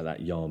that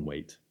yarn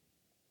weight.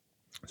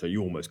 So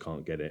you almost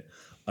can't get it.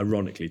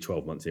 Ironically,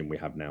 12 months in, we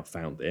have now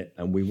found it,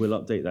 and we will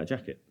update that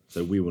jacket.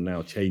 So we will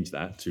now change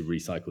that to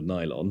recycled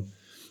nylon.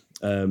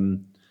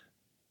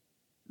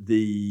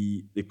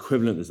 The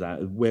equivalent is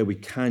that where we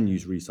can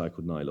use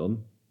recycled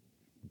nylon,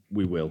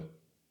 we will.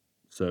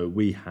 So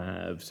we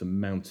have some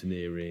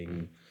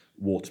mountaineering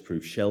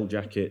waterproof shell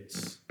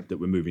jackets that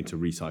we're moving to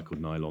recycled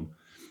nylon.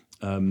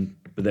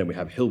 But then we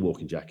have hill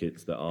walking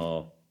jackets that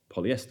are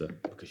polyester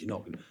because you're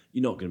not going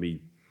to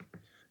be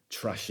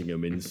trashing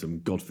them in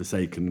some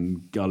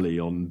godforsaken gully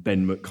on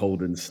Ben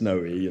McColden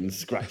snowy and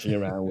scratching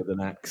around with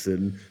an axe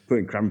and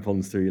putting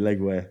crampons through your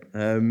leg wear.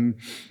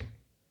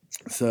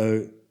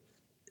 So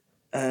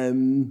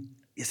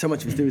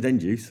much of it's to do with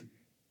end use,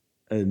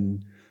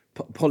 and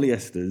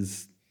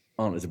polyesters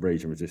aren't as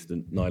abrasion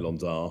resistant.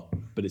 Nylons are,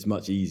 but it's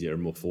much easier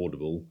and more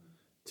affordable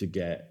to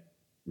get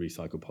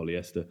recycled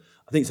polyester.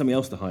 I think something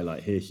else to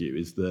highlight here, Hugh,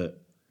 is that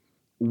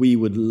we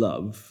would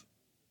love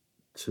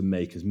to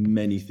make as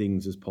many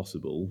things as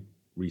possible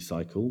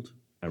recycled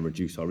and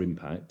reduce our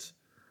impact.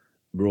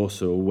 We're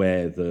also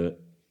aware that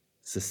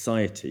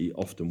society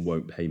often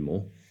won't pay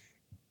more.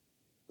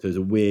 So there's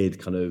a weird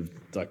kind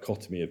of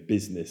dichotomy of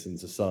business and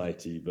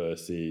society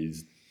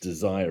versus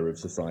desire of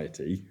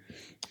society,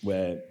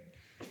 where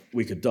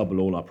we could double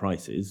all our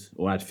prices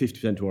or add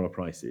 50% to all our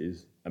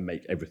prices and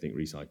make everything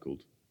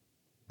recycled.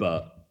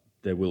 but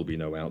there will be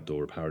no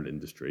outdoor apparel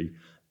industry,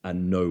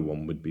 and no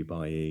one would be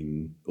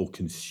buying or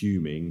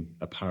consuming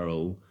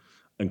apparel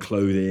and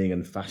clothing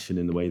and fashion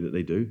in the way that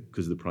they do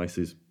because of the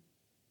prices.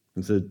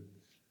 And so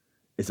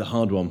it's a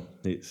hard one.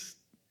 It's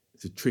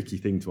a tricky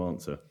thing to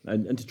answer,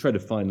 and to tread a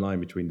fine line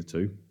between the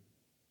two.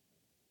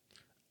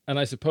 And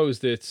I suppose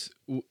that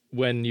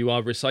when you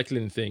are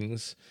recycling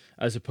things,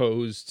 as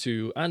opposed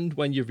to, and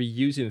when you're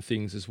reusing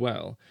things as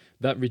well,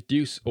 that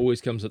reduce always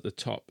comes at the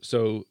top.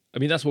 So, I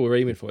mean, that's what we're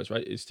aiming for, is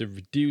right? Is to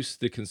reduce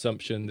the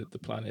consumption that the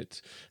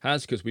planet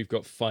has because we've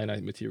got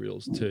finite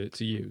materials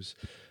to use.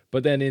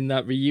 But then in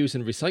that reuse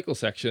and recycle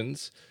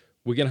sections,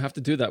 we're going to have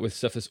to do that with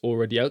stuff that's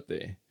already out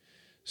there.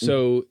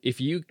 So if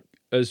you,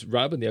 as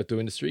Rab in the outdoor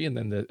industry and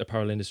then the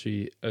apparel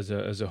industry as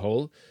a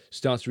whole,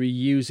 starts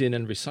reusing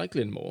and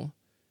recycling more,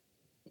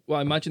 well,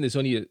 I imagine there's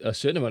only a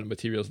certain amount of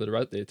materials that are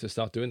out there to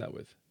start doing that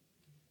with.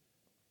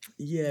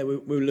 Yeah, we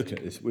were looking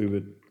at this.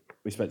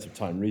 We spent some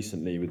time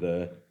recently with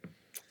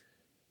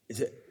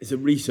it's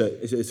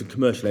a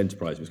commercial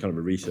enterprise. It's kind of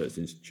a research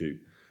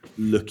institute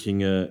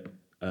looking at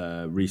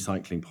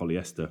recycling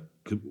polyester.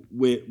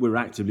 We're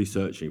actively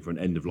searching for an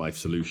end of life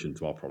solution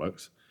to our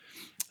products.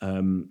 Right.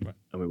 And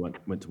we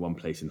went to one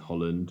place in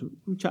Holland.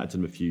 We chatted to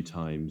them a few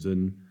times,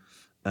 and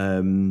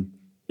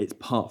it's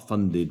part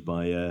funded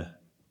by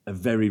a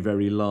very,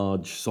 very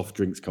large soft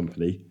drinks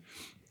company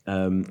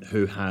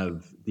who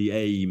have the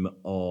aim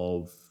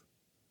of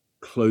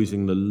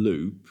closing the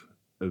loop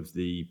of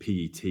the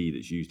PET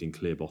that's used in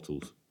clear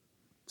bottles.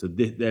 So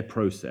their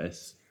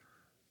process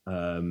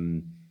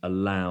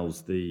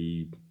allows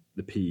the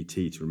PET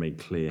to remain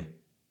clear.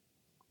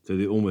 So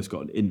they almost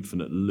got an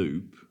infinite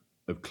loop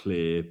of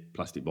clear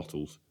plastic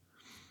bottles.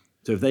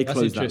 So if they close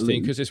that loop... That's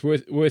interesting, because it's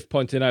worth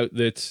pointing out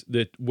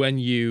that when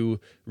you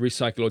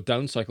recycle or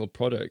downcycle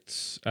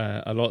products,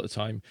 a lot of the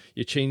time,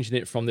 you're changing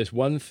it from this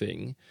one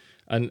thing,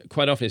 and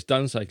quite often it's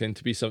downcycling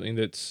to be something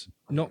that's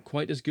not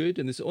quite as good,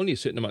 and there's only a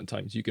certain amount of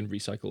times you can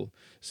recycle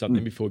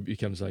something before it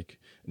becomes like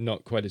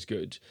not quite as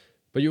good.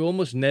 But you're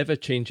almost never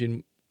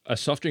changing a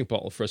soft drink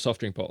bottle for a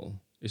soft drink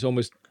bottle. It's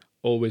almost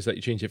always that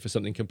you change it for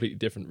something completely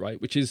different, right?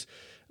 Which is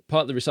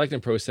part of the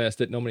recycling process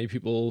that not many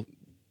people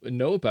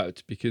know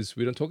about because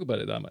we don't talk about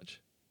it that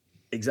much.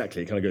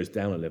 Exactly, it kind of goes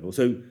down a level.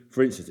 So,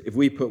 for instance, if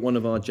we put one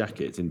of our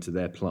jackets into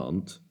their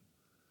plant,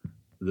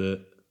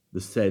 the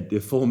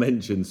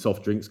aforementioned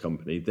soft drinks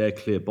company, their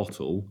clear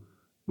bottle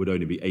would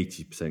only be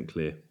 80%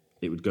 clear.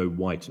 It would go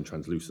white and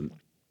translucent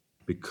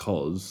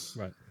because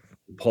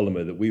the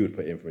polymer that we would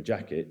put in from a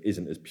jacket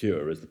isn't as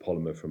pure as the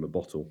polymer from a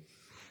bottle.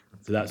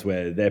 So that's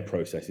where their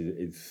process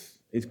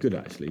is good,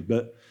 actually.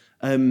 But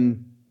the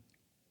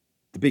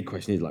big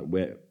question is like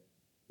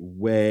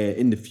where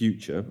in the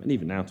future, and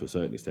even now to a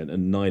certain extent,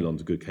 and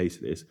nylon's a good case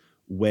of this,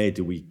 where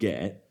do we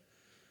get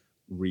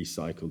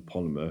recycled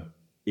polymer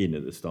in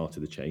at the start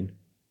of the chain?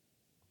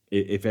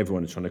 If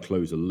everyone is trying to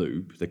close a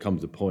loop, there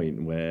comes a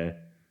point where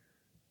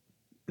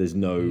there's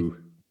no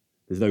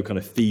kind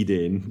of feed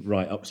in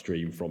right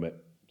upstream from it.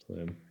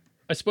 So,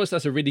 I suppose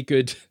that's a really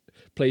good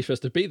place for us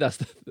to be. That's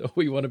what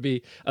we want to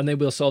be, and then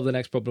we'll solve the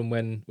next problem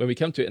when we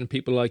come to it. And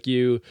people like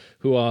you,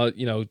 who are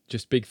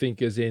just big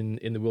thinkers in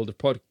the world of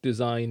product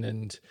design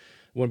and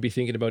want to be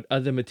thinking about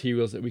other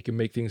materials that we can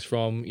make things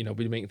from.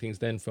 We're making things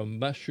then from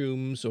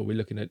mushrooms, or we're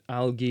looking at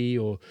algae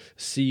or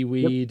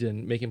seaweed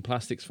and making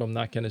plastics from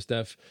that kind of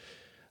stuff.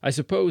 I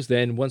suppose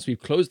then once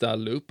we've closed that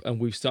loop and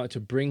we've started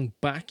to bring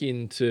back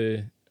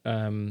into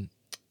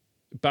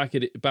back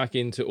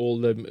into all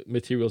the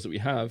materials that we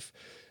have,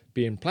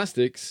 being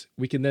plastics,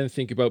 we can then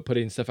think about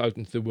putting stuff out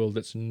into the world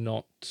that's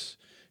not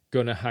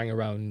going to hang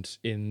around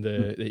in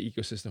the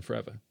ecosystem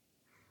forever.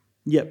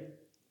 Yep,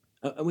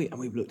 and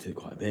we've looked at it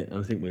quite a bit, and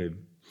I think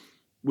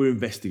we're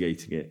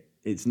investigating it.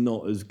 It's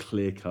not as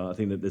clear cut. I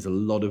think that there's a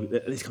lot of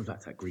this comes back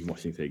to that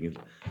greenwashing thing.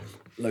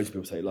 Loads of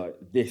people say like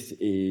this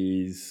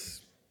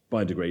is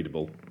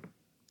biodegradable,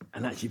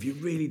 and actually, if you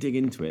really dig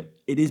into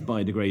it, it is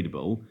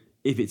biodegradable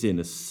if it's in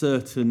a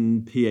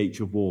certain pH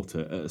of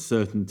water at a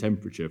certain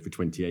temperature for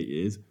 28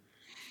 years.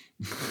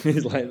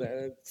 It's like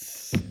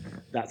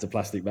that's a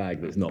plastic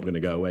bag that's not going to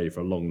go away for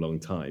a long, long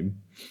time.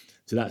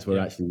 So that's where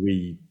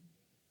actually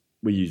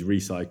we use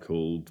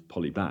recycled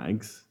poly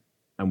bags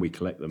and we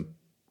collect them,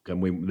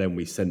 and then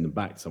we send them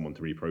back to someone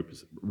to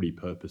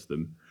repurpose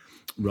them,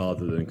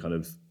 rather than kind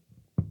of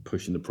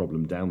pushing the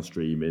problem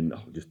downstream in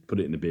just put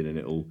it in the bin and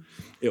it'll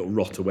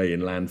rot away in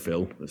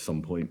landfill at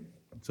some point.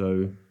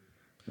 So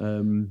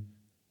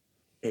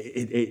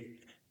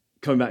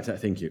coming back to that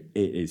thinking,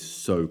 it is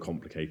so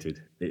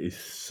complicated. There's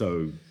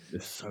so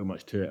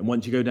much to it. And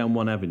once you go down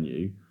one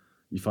avenue,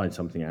 you find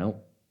something out,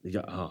 you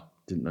go,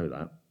 didn't know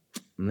that.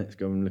 And let's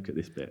go and look at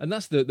this bit. And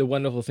that's the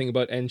wonderful thing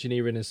about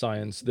engineering and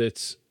science,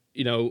 that,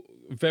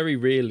 very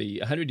rarely,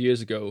 100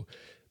 years ago,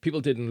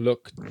 people didn't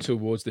look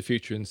towards the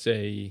future and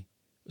say,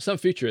 some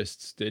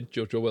futurists did.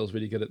 George Orwell's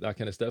really good at that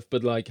kind of stuff.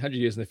 But like 100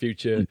 years in the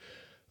future,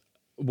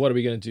 what are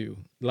we going to do?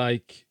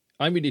 Like,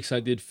 I'm really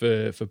excited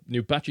for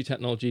new battery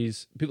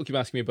technologies. People keep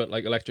asking me about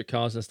like electric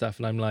cars and stuff,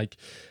 and I'm like,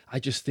 I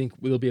just think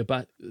there'll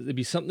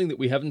be something that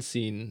we haven't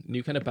seen,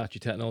 new kind of battery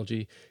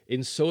technology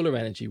in solar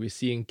energy. We're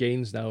seeing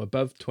gains now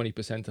above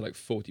 20% to like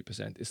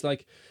 40%. It's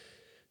like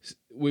it's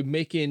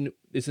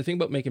the thing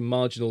about making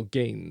marginal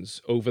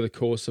gains over the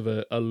course of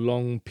a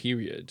long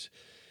period,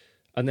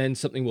 and then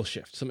something will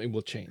shift, something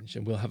will change,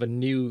 and we'll have a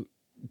new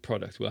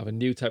product, we'll have a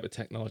new type of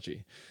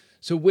technology.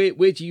 So where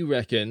do you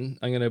reckon,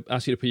 I'm going to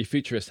ask you to put your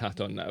futurist hat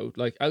on now,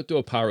 like outdoor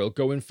apparel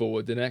going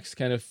forward the next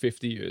kind of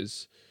 50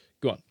 years?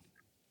 Go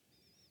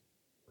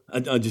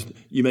on.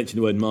 You mentioned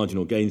the word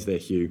marginal gains there,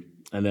 Hugh.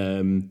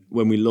 And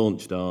when we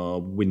launched our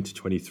Winter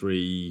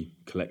 23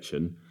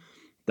 collection,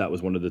 that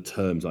was one of the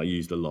terms I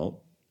used a lot.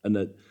 And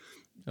that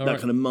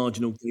kind of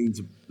marginal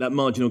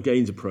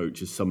gains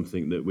approach is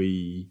something that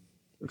we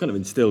kind of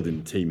instilled in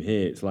the team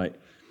here. It's like,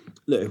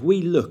 look, if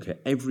we look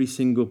at every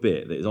single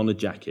bit that is on a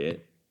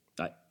jacket,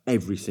 like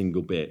every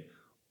single bit,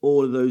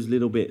 all of those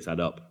little bits add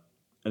up.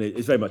 And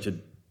it's very much a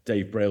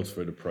Dave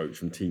Brailsford approach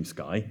from Team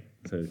Sky.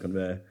 So kind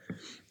of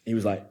he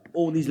was like,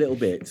 all these little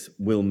bits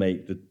will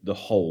make the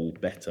whole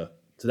better.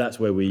 So that's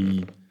where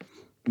we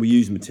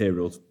use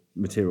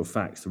material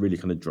facts to really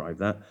kind of drive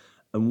that.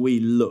 And we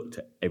looked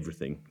at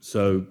everything.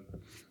 So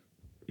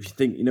if you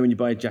think, when you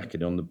buy a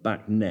jacket, on the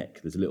back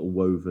neck, there's a little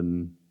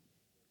woven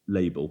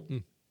label,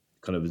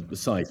 kind of the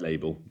size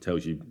label,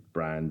 tells you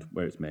brand,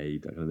 where it's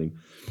made, that kind of thing.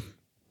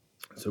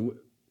 So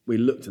we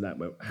looked at that.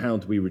 Well, how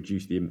do we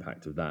reduce the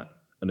impact of that?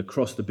 And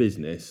across the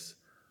business,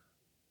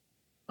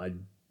 I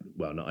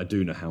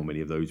do know how many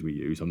of those we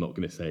use. I'm not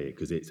going to say it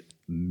because it's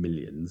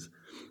millions.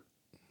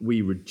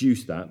 We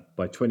reduced that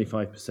by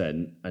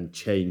 25% and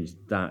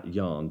changed that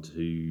yarn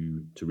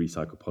to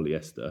recycled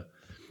polyester.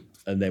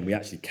 And then we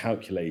actually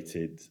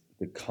calculated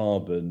the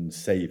carbon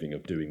saving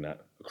of doing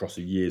that across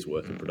a year's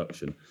worth of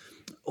production.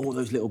 All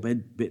those little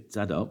bits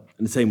add up.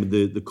 And the same with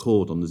the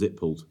cord on the zip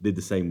pulls. Did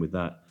the same with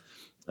that.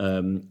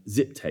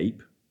 Zip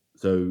tape,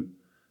 so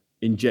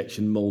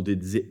injection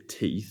molded zip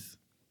teeth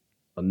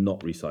are not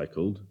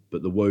recycled,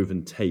 but the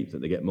woven tape that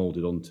they get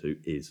molded onto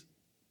is.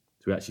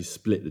 So we actually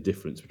split the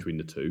difference between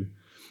the two.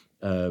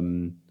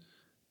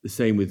 The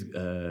same with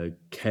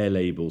care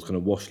labels, kind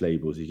of wash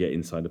labels you get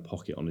inside a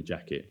pocket on a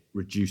jacket.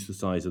 Reduce the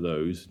size of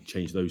those,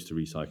 change those to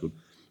recycled.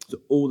 So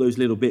all those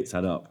little bits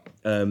add up.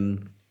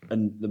 And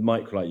the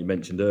Microlite you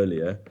mentioned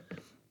earlier,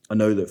 I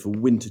know that for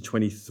Winter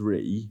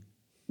 23,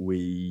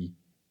 we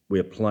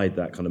applied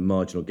that kind of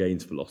marginal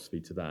gains philosophy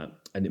to that,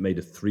 and it made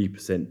a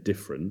 3%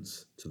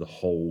 difference to the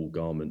whole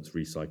garment's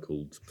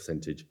recycled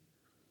percentage.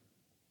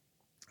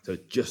 So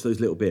just those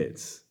little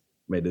bits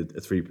made a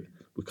 3%.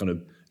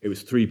 It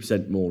was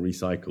 3% more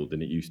recycled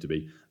than it used to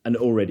be, and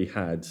it already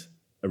had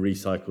a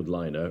recycled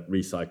liner,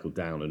 recycled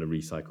down, and a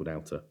recycled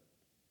outer.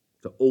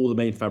 So all the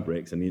main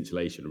fabrics and the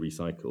insulation are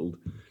recycled,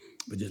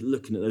 but just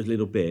looking at those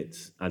little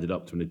bits added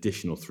up to an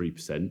additional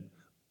 3%,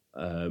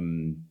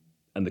 and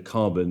the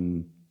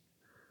carbon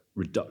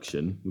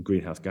reduction, the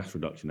greenhouse gas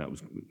reduction, that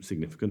was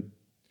significant.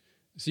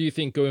 So you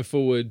think going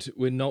forward,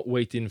 we're not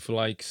waiting for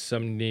like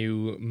some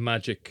new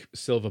magic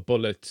silver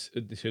bullet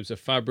in terms of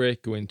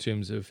fabric or in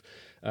terms of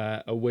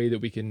a way that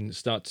we can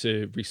start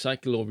to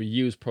recycle or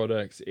reuse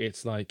products.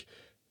 It's like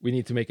we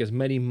need to make as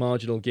many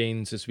marginal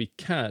gains as we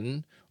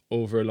can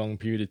over a long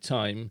period of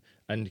time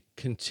and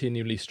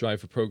continually strive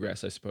for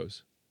progress, I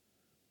suppose.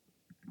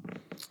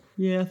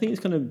 Yeah, I think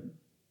it's kind of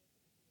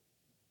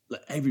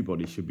like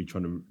everybody should be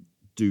trying to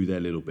do their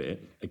little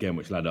bit, again,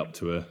 which will add up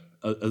to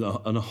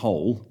a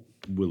whole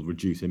will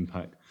reduce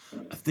impact.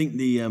 I think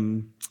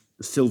the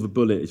silver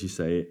bullet, as you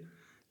say it,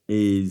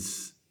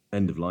 is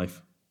end of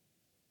life.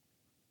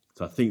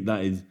 So I think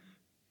that is,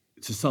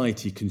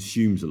 society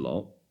consumes a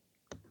lot.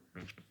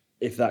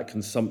 If that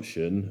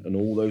consumption and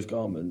all those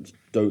garments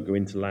don't go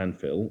into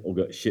landfill or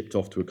get shipped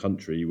off to a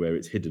country where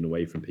it's hidden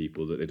away from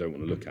people that they don't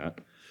want to look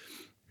at,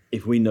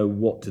 if we know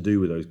what to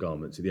do with those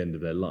garments at the end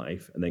of their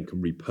life and then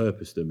can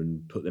repurpose them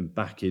and put them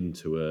back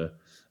into a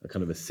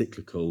kind of a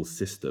cyclical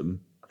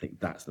system, I think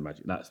that's the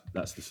magic.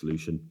 That's the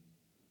solution.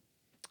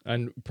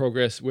 And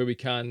progress where we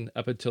can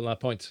up until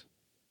that point.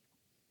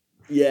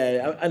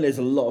 Yeah, and there's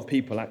a lot of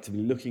people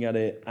actively looking at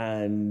it,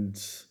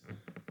 and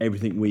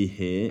everything we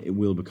hear, it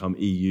will become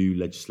EU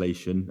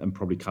legislation and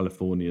probably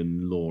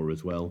Californian law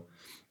as well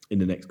in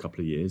the next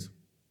couple of years.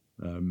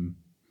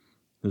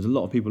 There's a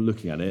lot of people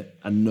looking at it,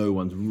 and no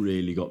one's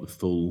really got the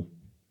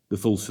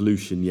full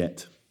solution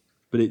yet.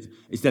 But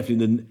it's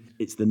definitely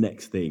the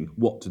next thing,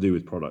 what to do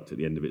with product at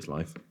the end of its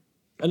life.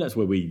 And that's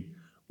where we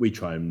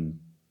try and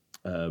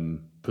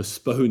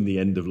postpone the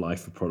end of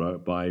life for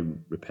product by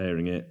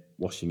repairing it,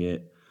 washing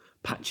it,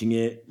 patching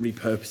it,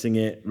 repurposing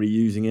it,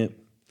 reusing it.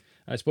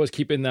 I suppose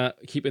keeping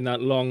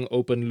that long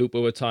open loop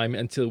over time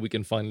until we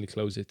can finally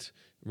close it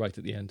right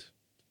at the end.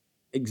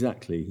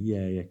 Exactly.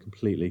 Yeah,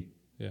 completely.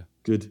 Yeah.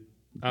 Good.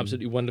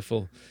 Absolutely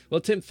wonderful.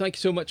 Well, Tim, thank you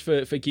so much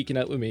for geeking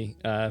out with me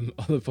on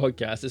the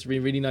podcast. It's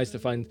been really nice to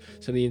find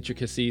some of the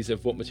intricacies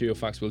of what Material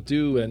Facts will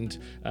do, and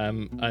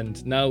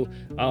now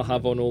I'll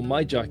have on all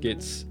my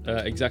jackets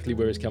exactly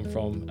where it's come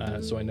from,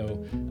 so I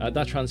know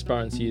that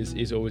transparency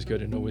is always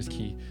good and always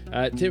key.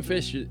 Tim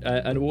Fish,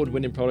 an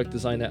award-winning product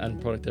designer and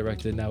product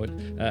director now at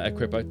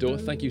Equip Outdoor.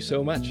 Thank you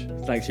so much.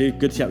 Thanks, Hugh.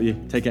 Good to chat with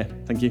you. Take care.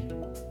 Thank you.